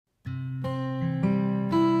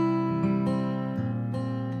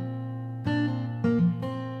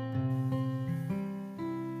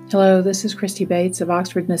Hello, this is Christy Bates of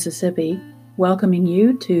Oxford, Mississippi, welcoming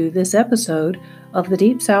you to this episode of the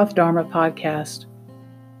Deep South Dharma podcast.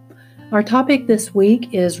 Our topic this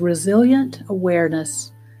week is resilient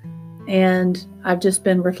awareness, and I've just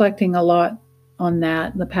been reflecting a lot on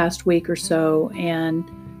that in the past week or so and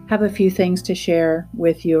have a few things to share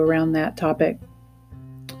with you around that topic.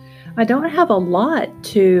 I don't have a lot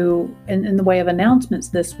in the way of announcements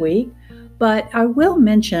this week, but I will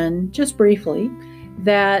mention just briefly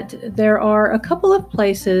that there are a couple of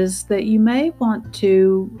places that you may want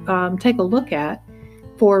to take a look at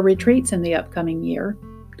for retreats in the upcoming year.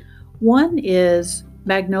 One is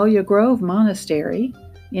Magnolia Grove Monastery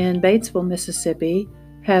in Batesville, Mississippi,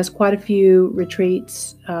 has quite a few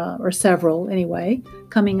retreats, or several anyway,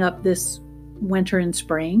 coming up this winter and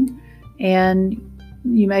spring, and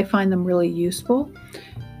you may find them really useful.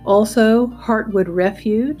 Also, Heartwood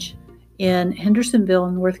Refuge in Hendersonville,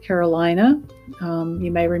 North Carolina.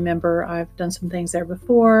 You may remember I've done some things there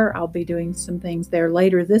before. I'll be doing some things there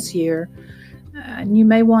later this year. And you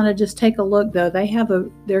may want to just take a look, though. They have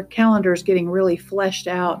their calendar is getting really fleshed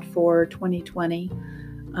out for 2020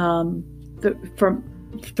 from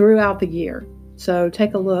throughout the year. So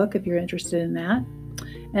take a look if you're interested in that.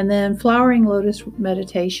 And then Flowering Lotus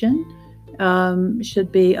Meditation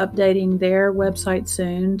should be updating their website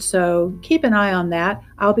soon. So keep an eye on that.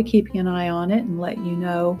 I'll be keeping an eye on it and let you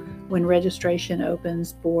know when registration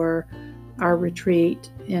opens for our retreat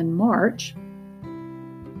in March.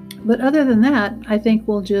 But other than that, I think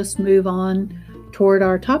we'll just move on toward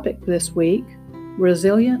our topic this week,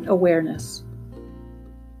 resilient awareness.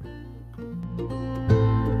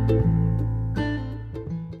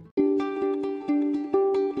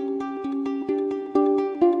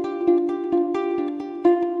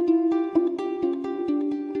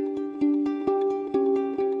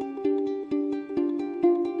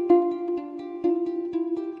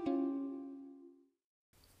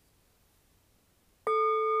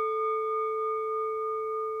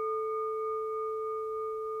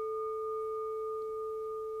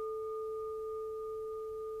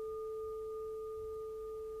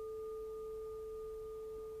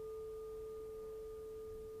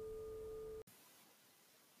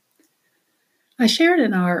 I shared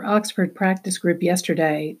in our Oxford practice group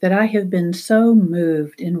yesterday that I have been so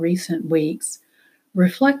moved in recent weeks,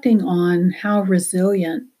 reflecting on how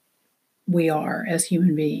resilient we are as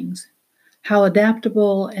human beings, how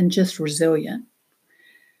adaptable and just resilient.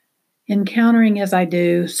 Encountering, as I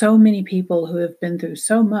do, so many people who have been through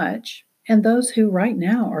so much, and those who right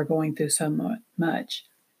now are going through so much.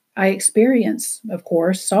 I experience, of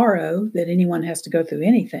course, sorrow that anyone has to go through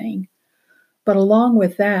anything. But along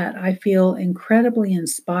with that, I feel incredibly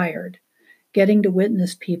inspired getting to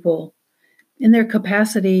witness people in their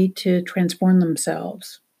capacity to transform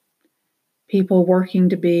themselves. People working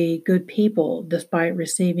to be good people despite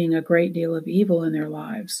receiving a great deal of evil in their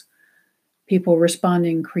lives. People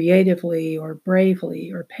responding creatively or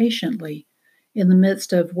bravely or patiently in the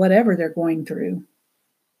midst of whatever they're going through.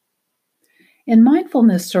 In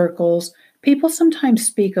mindfulness circles, people sometimes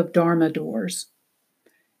speak of Dharma doors.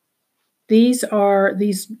 These are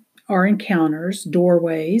encounters,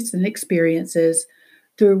 doorways, and experiences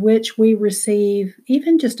through which we receive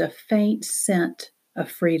even just a faint scent of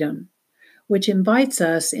freedom, which invites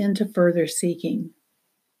us into further seeking.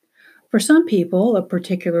 For some people, a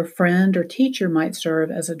particular friend or teacher might serve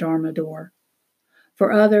as a Dharma door.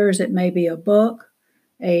 For others, it may be a book,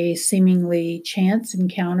 a seemingly chance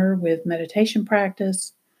encounter with meditation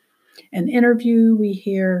practice, an interview we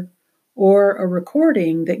hear, or a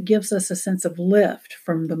recording that gives us a sense of lift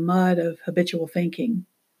from the mud of habitual thinking,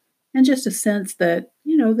 and just a sense that,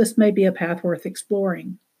 this may be a path worth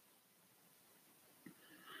exploring.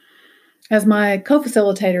 As my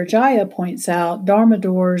co-facilitator Jaya points out, Dharma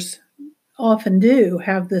doors often do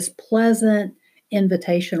have this pleasant,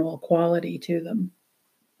 invitational quality to them.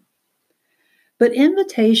 But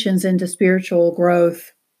invitations into spiritual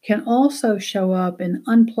growth can also show up in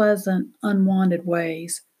unpleasant, unwanted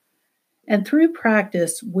ways. And through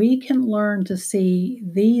practice, we can learn to see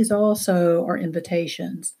these also are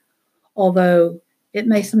invitations, although it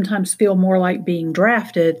may sometimes feel more like being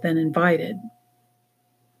drafted than invited.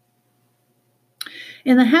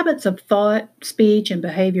 In the habits of thought, speech, and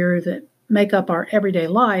behavior that make up our everyday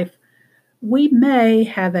life, we may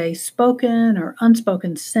have a spoken or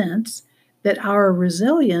unspoken sense that our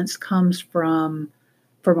resilience comes from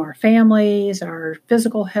our families, our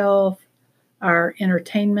physical health, our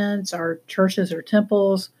entertainments, our churches or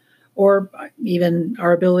temples, or even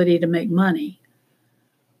our ability to make money.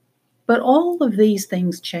 But all of these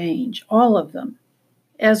things change, all of them,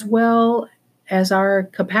 as well as our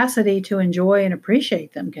capacity to enjoy and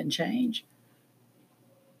appreciate them can change.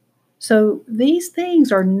 So these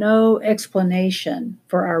things are no explanation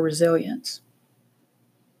for our resilience.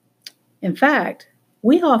 In fact,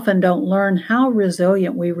 we often don't learn how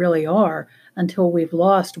resilient we really are until we've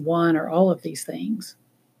lost one or all of these things.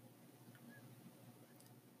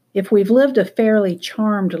 If we've lived a fairly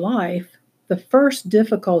charmed life, the first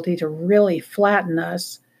difficulty to really flatten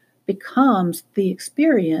us becomes the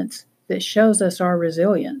experience that shows us our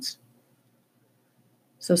resilience.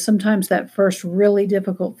 So sometimes that first really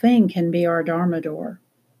difficult thing can be our Dharma door.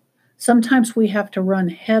 Sometimes we have to run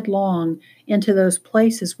headlong into those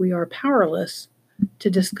places we are powerless to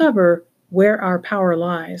discover where our power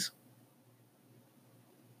lies.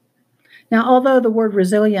 Now, although the word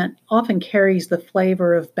resilient often carries the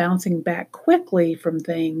flavor of bouncing back quickly from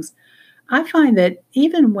things, I find that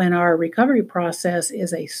even when our recovery process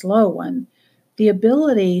is a slow one, the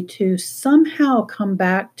ability to somehow come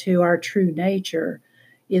back to our true nature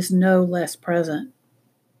is no less present.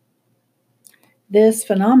 This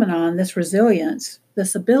phenomenon, this resilience,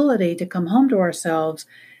 this ability to come home to ourselves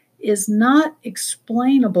is not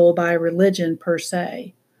explainable by religion per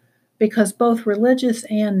se, because both religious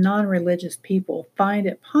and non religious people find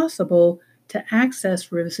it possible to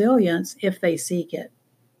access resilience if they seek it.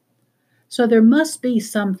 So there must be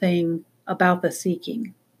something about the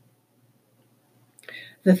seeking.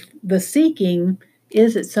 The seeking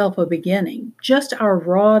is itself a beginning. Just our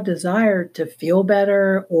raw desire to feel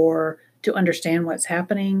better or to understand what's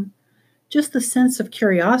happening, just the sense of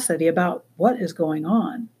curiosity about what is going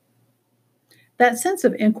on. That sense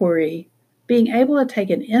of inquiry, being able to take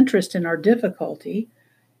an interest in our difficulty,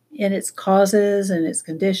 in its causes and its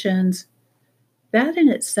conditions, that in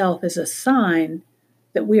itself is a sign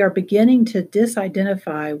that we are beginning to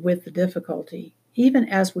disidentify with the difficulty, even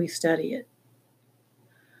as we study it.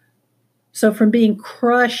 So, from being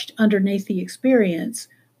crushed underneath the experience,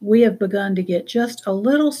 we have begun to get just a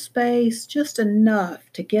little space, just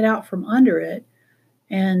enough to get out from under it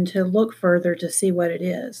and to look further to see what it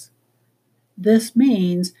is. This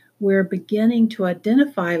means we're beginning to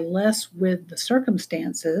identify less with the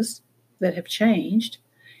circumstances that have changed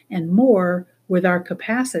and more with our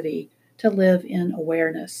capacity to live in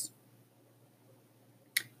awareness.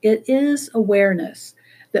 It is awareness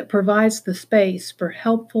that provides the space for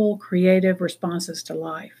helpful, creative responses to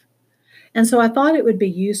life. And so I thought it would be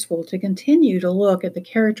useful to continue to look at the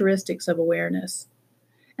characteristics of awareness,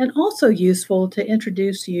 and also useful to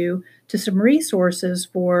introduce you to some resources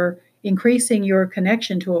for increasing your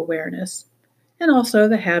connection to awareness, and also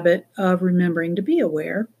the habit of remembering to be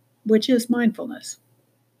aware, which is mindfulness.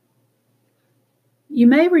 You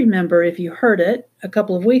may remember, if you heard it a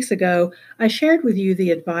couple of weeks ago, I shared with you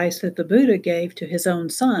the advice that the Buddha gave to his own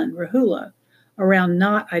son, Rahula, around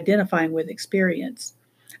not identifying with experience.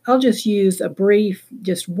 I'll just use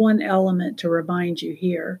just one element to remind you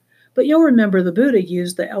here. But you'll remember the Buddha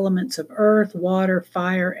used the elements of earth, water,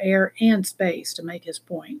 fire, air, and space to make his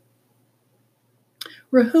point.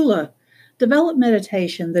 Rahula, develop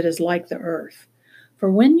meditation that is like the earth. For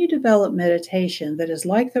when you develop meditation that is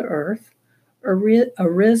like the earth,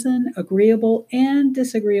 arisen, agreeable, and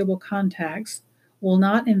disagreeable contacts will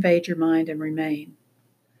not invade your mind and remain.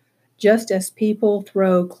 Just as people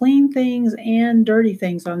throw clean things and dirty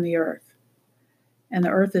things on the earth, and the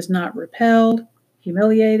earth is not repelled,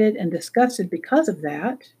 humiliated, and disgusted because of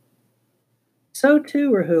that, so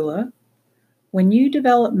too, Rahula, when you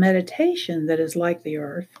develop meditation that is like the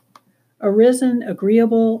earth, arisen,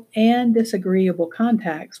 agreeable, and disagreeable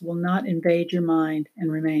contacts will not invade your mind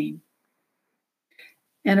and remain.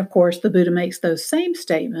 And of course, the Buddha makes those same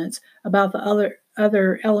statements about the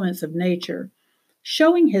other elements of nature,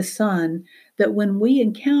 showing his son that when we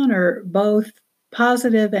encounter both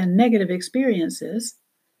positive and negative experiences,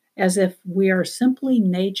 as if we are simply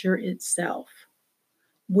nature itself,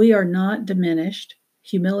 we are not diminished,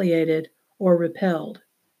 humiliated, or repelled.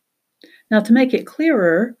 Now, to make it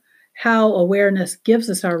clearer how awareness gives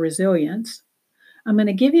us our resilience, I'm going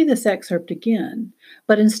to give you this excerpt again,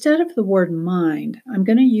 but instead of the word mind, I'm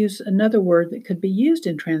going to use another word that could be used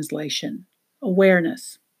in translation: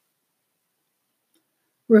 awareness.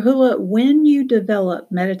 Rahula, when you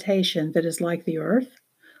develop meditation that is like the earth,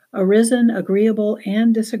 arisen, agreeable,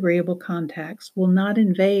 and disagreeable contacts will not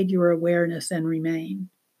invade your awareness and remain.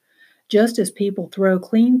 Just as people throw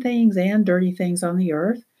clean things and dirty things on the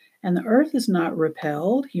earth, and the earth is not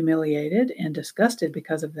repelled, humiliated, and disgusted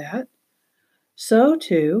because of that, so,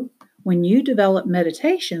 too, when you develop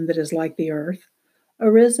meditation that is like the earth,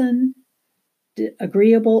 arisen,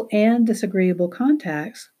 agreeable, and disagreeable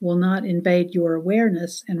contacts will not invade your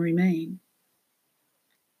awareness and remain.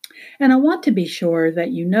 And I want to be sure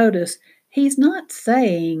that you notice he's not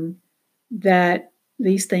saying that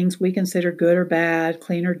these things we consider good or bad,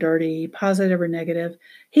 clean or dirty, positive or negative,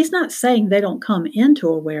 he's not saying they don't come into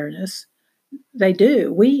awareness. They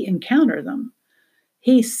do. We encounter them.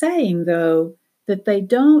 He's saying, though, that they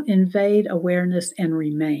don't invade awareness and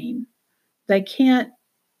remain. They can't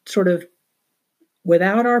sort of,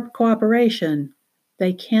 without our cooperation,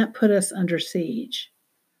 they can't put us under siege.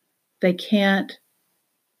 They can't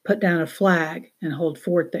put down a flag and hold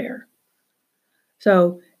fort there.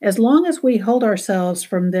 So, as long as we hold ourselves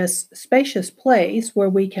from this spacious place where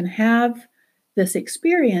we can have this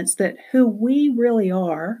experience that who we really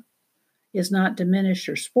are is not diminished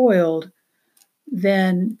or spoiled,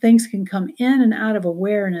 then things can come in and out of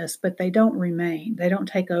awareness, but they don't remain. They don't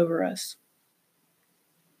take over us.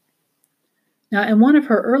 Now, in one of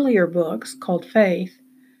her earlier books called Faith,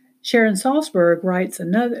 Sharon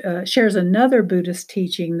Salzberg shares another Buddhist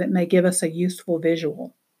teaching that may give us a useful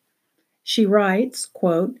visual. She writes,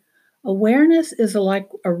 quote, "Awareness is like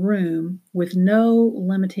a room with no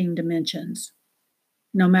limiting dimensions.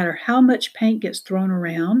 No matter how much paint gets thrown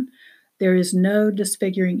around, there is no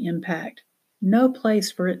disfiguring impact, no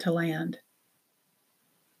place for it to land."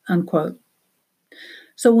 Unquote.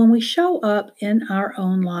 So when we show up in our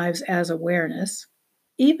own lives as awareness,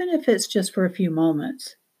 even if it's just for a few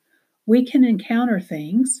moments, we can encounter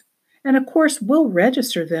things, and of course, we'll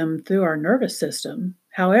register them through our nervous system,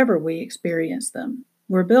 however we experience them.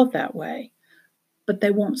 We're built that way, but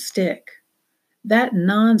they won't stick. That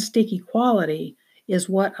non-sticky quality is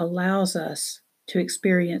what allows us to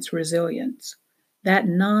experience resilience. That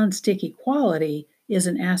non-sticky quality is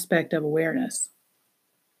an aspect of awareness.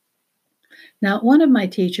 Now, one of my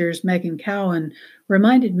teachers, Megan Cowan,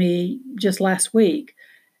 reminded me just last week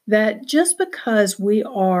that just because we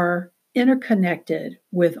are interconnected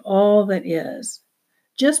with all that is,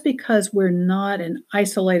 just because we're not an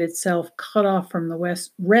isolated self cut off from the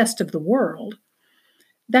rest of the world,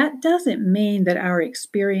 that doesn't mean that our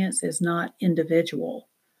experience is not individual.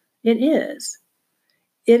 It is.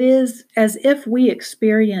 It is as if we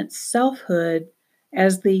experience selfhood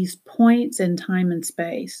as these points in time and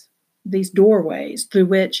space, these doorways through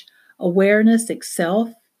which awareness itself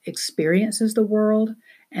experiences the world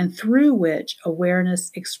and through which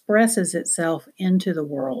awareness expresses itself into the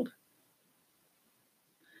world.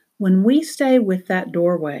 When we stay with that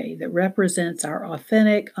doorway that represents our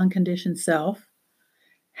authentic, unconditioned self,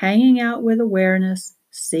 hanging out with awareness,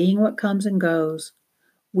 seeing what comes and goes,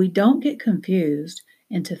 we don't get confused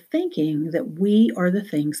into thinking that we are the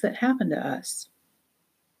things that happen to us.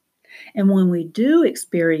 And when we do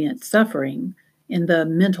experience suffering in the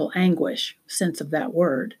mental anguish sense of that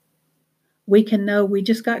word, we can know we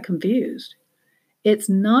just got confused. It's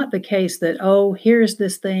not the case that, oh, here's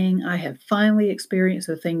this thing, I have finally experienced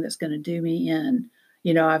the thing that's going to do me in.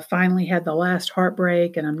 I've finally had the last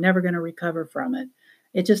heartbreak and I'm never going to recover from it.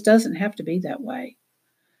 It just doesn't have to be that way.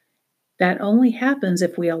 That only happens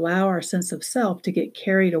if we allow our sense of self to get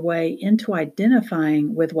carried away into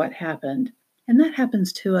identifying with what happened. And that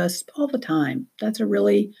happens to us all the time. That's a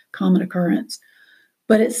really common occurrence.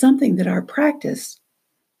 But it's something that our practice,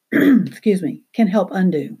 can help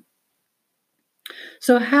undo.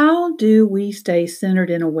 So how do we stay centered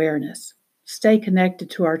in awareness, stay connected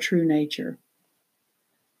to our true nature?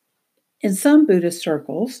 In some Buddhist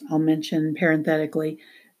circles, I'll mention parenthetically,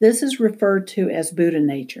 this is referred to as Buddha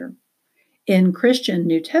nature. In Christian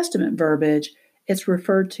New Testament verbiage, it's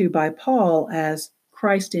referred to by Paul as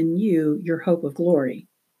Christ in you, your hope of glory.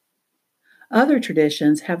 Other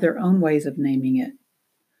traditions have their own ways of naming it.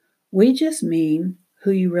 We just mean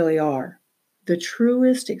who you really are, the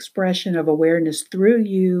truest expression of awareness through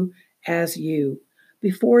you as you,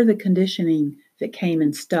 before the conditioning that came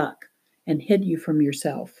and stuck and hid you from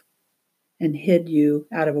yourself and hid you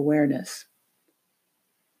out of awareness.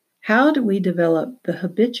 How do we develop the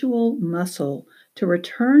habitual muscle to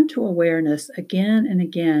return to awareness again and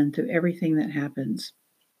again through everything that happens?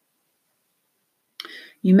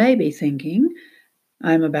 You may be thinking,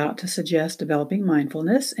 I'm about to suggest developing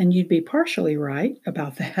mindfulness, and you'd be partially right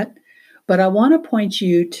about that. But I want to point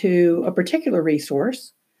you to a particular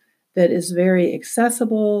resource that is very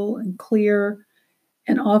accessible and clear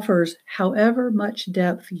and offers however much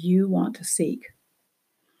depth you want to seek.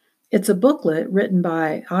 It's a booklet written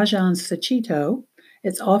by Ajahn Sucitto.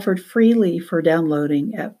 It's offered freely for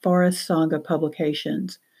downloading at Forest Sangha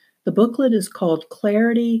Publications. The booklet is called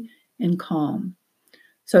Clarity and Calm.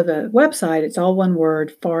 So the website, it's all one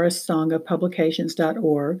word,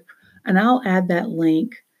 forestsanghapublications.org, and I'll add that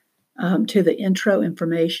link to the intro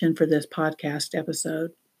information for this podcast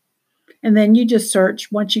episode. And then you just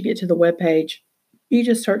search, once you get to the webpage, You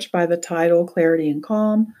just search by the title, Clarity and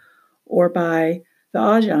Calm, or by the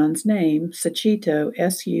Ajahns name, Sucitto,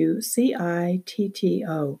 Sucitto.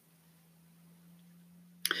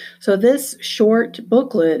 So this short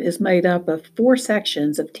booklet is made up of 4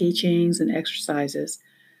 sections of teachings and exercises.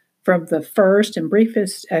 From the first and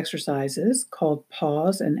briefest exercises called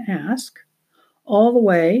Pause and Ask, all the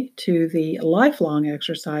way to the lifelong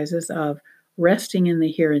exercises of resting in the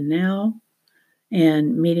here and now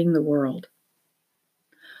and meeting the world.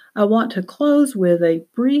 I want to close with a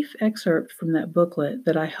brief excerpt from that booklet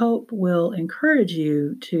that I hope will encourage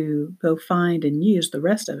you to go find and use the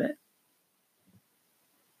rest of it.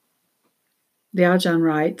 The Ajahn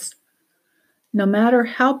writes, "No matter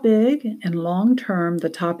how big and long-term the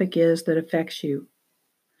topic is that affects you,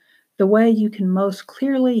 the way you can most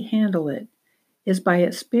clearly handle it is by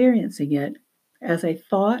experiencing it as a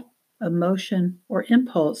thought, emotion, or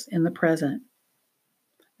impulse in the present.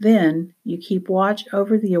 Then you keep watch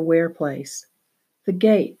over the aware place, the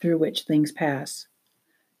gate through which things pass.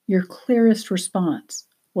 Your clearest response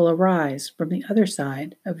will arise from the other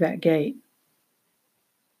side of that gate."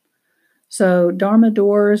 So, Dharma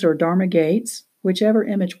doors or Dharma gates, whichever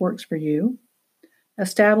image works for you,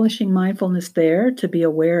 establishing mindfulness there to be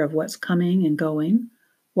aware of what's coming and going,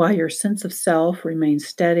 while your sense of self remains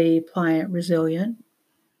steady, pliant, resilient.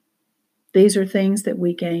 These are things that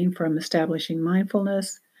we gain from establishing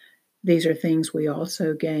mindfulness. These are things we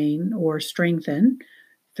also gain or strengthen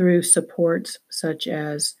through supports such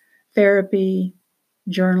as therapy,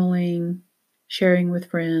 journaling, sharing with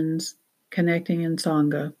friends, connecting in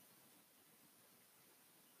Sangha.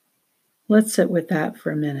 Let's sit with that for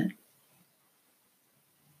a minute.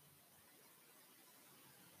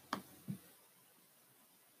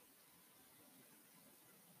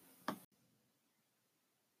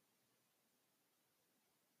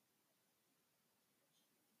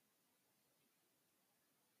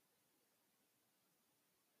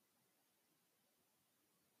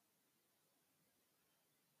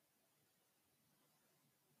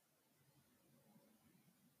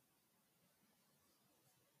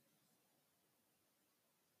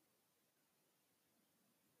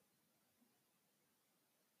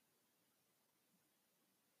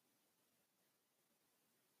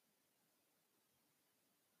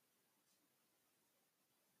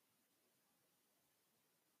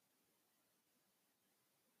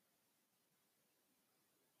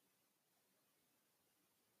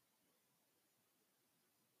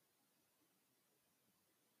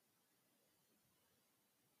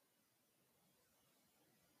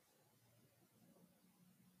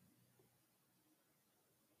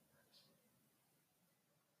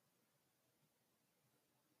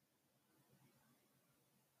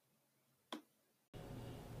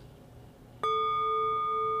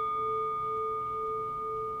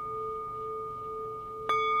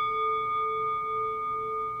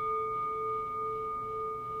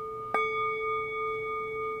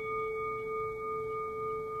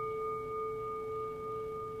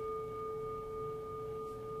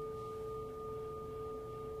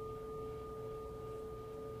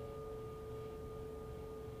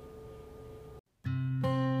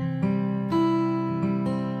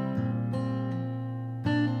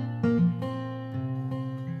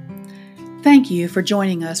 Thank you for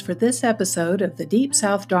joining us for this episode of the Deep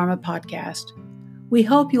South Dharma podcast. We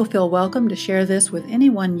hope you'll feel welcome to share this with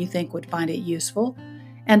anyone you think would find it useful.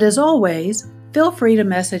 And as always, feel free to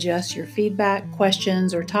message us your feedback,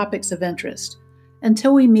 questions, or topics of interest.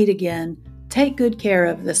 Until we meet again, take good care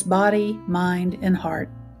of this body, mind, and heart.